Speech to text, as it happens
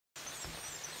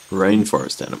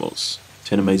Rainforest animals.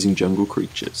 10 amazing jungle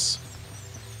creatures.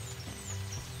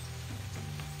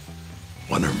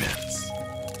 Wonder myths.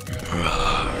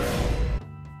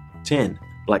 10.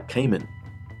 Black Caiman.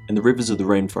 In the rivers of the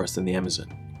rainforest in the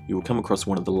Amazon, you will come across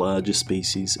one of the largest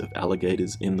species of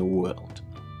alligators in the world.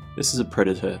 This is a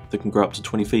predator that can grow up to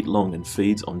 20 feet long and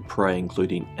feeds on prey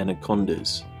including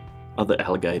anacondas, other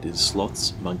alligators,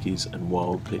 sloths, monkeys, and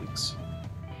wild pigs.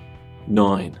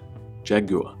 9.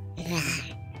 Jaguar.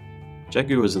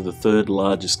 Jaguars are the third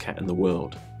largest cat in the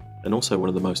world, and also one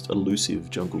of the most elusive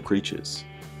jungle creatures.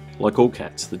 Like all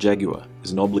cats, the jaguar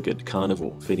is an obligate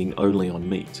carnivore feeding only on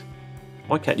meat.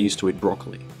 My cat used to eat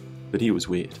broccoli, but he was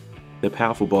weird. Their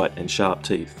powerful bite and sharp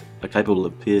teeth are capable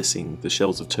of piercing the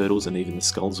shells of turtles and even the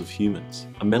skulls of humans.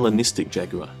 A melanistic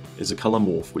jaguar is a colour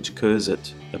morph which occurs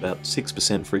at about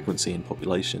 6% frequency in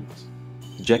populations.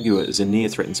 The jaguar is a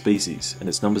near-threatened species and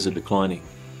its numbers are declining.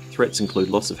 Threats include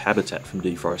loss of habitat from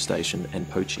deforestation and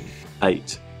poaching.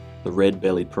 8. The Red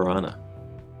Bellied Piranha.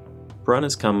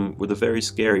 Piranhas come with a very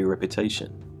scary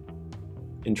reputation.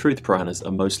 In truth, piranhas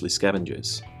are mostly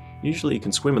scavengers. Usually you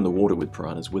can swim in the water with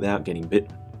piranhas without getting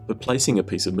bitten, but placing a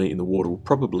piece of meat in the water will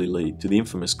probably lead to the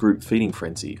infamous group feeding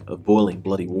frenzy of boiling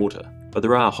bloody water, but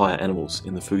there are higher animals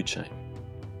in the food chain.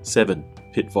 7.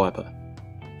 Pit viper.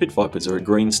 Pit vipers are a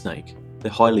green snake. They're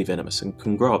highly venomous and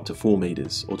can grow up to 4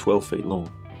 meters or 12 feet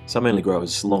long. Some only grow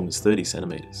as long as 30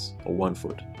 centimeters or 1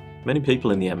 foot. Many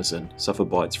people in the Amazon suffer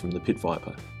bites from the pit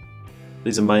viper.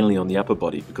 These are mainly on the upper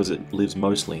body because it lives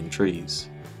mostly in trees.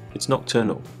 It's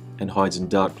nocturnal and hides in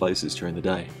dark places during the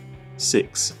day.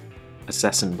 6.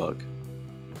 Assassin bug.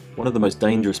 One of the most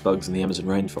dangerous bugs in the Amazon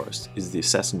rainforest is the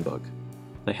assassin bug.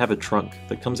 They have a trunk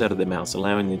that comes out of their mouths,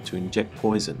 allowing them to inject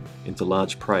poison into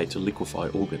large prey to liquefy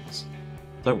organs.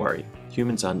 Don't worry,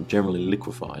 humans aren't generally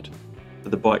liquefied,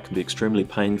 but the bite can be extremely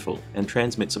painful and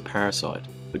transmits a parasite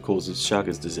that causes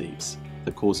Chagas disease,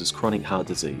 that causes chronic heart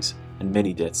disease and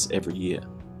many deaths every year.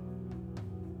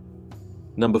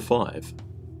 Number 5.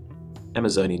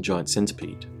 Amazonian giant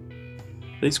centipede.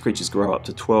 These creatures grow up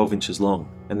to 12 inches long,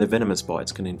 and their venomous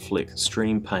bites can inflict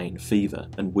extreme pain, fever,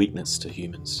 and weakness to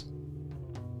humans.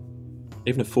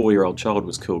 Even a 4-year-old child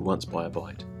was killed once by a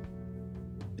bite.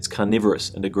 It's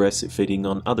carnivorous and aggressive, feeding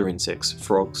on other insects,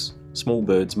 frogs, small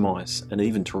birds, mice, and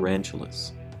even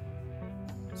tarantulas.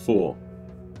 4.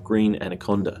 Green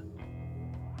anaconda.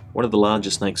 One of the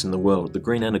largest snakes in the world, the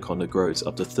green anaconda grows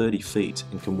up to 30 feet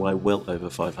and can weigh well over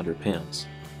 500 pounds.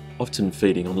 Often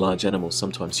feeding on large animals,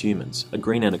 sometimes humans, a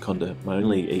green anaconda may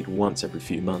only eat once every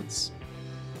few months.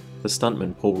 The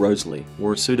stuntman Paul Rosalie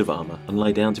wore a suit of armour and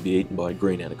lay down to be eaten by a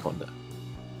green anaconda.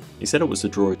 He said it was to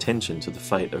draw attention to the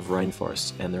fate of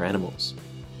rainforests and their animals.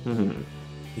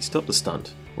 He stopped the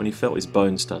stunt when he felt his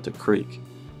bones start to creak.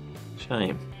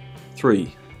 Shame.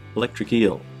 3. Electric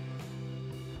eel.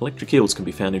 Electric eels can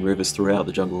be found in rivers throughout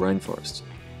the jungle rainforest.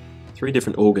 3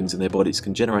 different organs in their bodies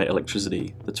can generate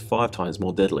electricity that's 5 times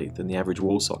more deadly than the average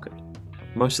wall socket.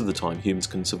 Most of the time humans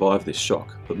can survive this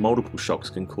shock, but multiple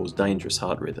shocks can cause dangerous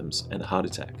heart rhythms and a heart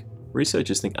attack.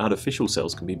 Researchers think artificial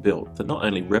cells can be built that not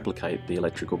only replicate the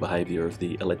electrical behaviour of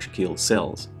the electric eel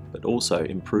cells, but also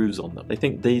improves on them. They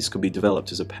think these could be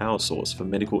developed as a power source for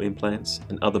medical implants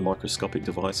and other microscopic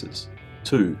devices.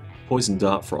 2. Poison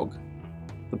dart frog.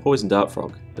 The poison dart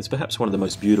frog is perhaps one of the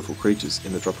most beautiful creatures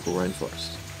in the tropical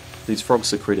rainforest. These frogs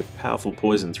secrete a powerful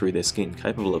poison through their skin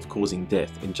capable of causing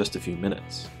death in just a few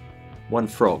minutes. One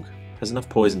frog has enough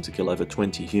poison to kill over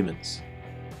 20 humans.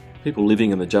 People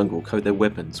living in the jungle coat their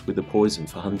weapons with the poison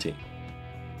for hunting.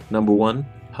 Number 1.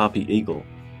 Harpy eagle.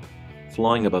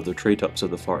 Flying above the treetops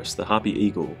of the forest, the harpy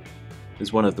eagle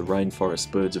is one of the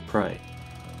rainforest birds of prey.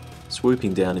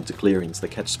 Swooping down into clearings, they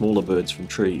catch smaller birds from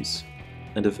trees,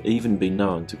 and have even been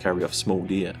known to carry off small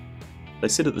deer. They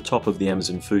sit at the top of the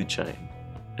Amazon food chain,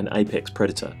 an apex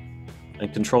predator,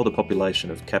 and control the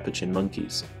population of capuchin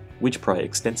monkeys, which prey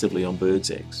extensively on birds'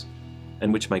 eggs,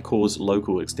 and which may cause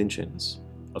local extinctions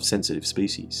of sensitive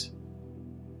species.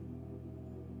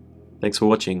 Thanks for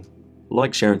watching.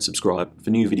 Like, share and subscribe for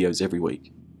new videos every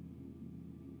week.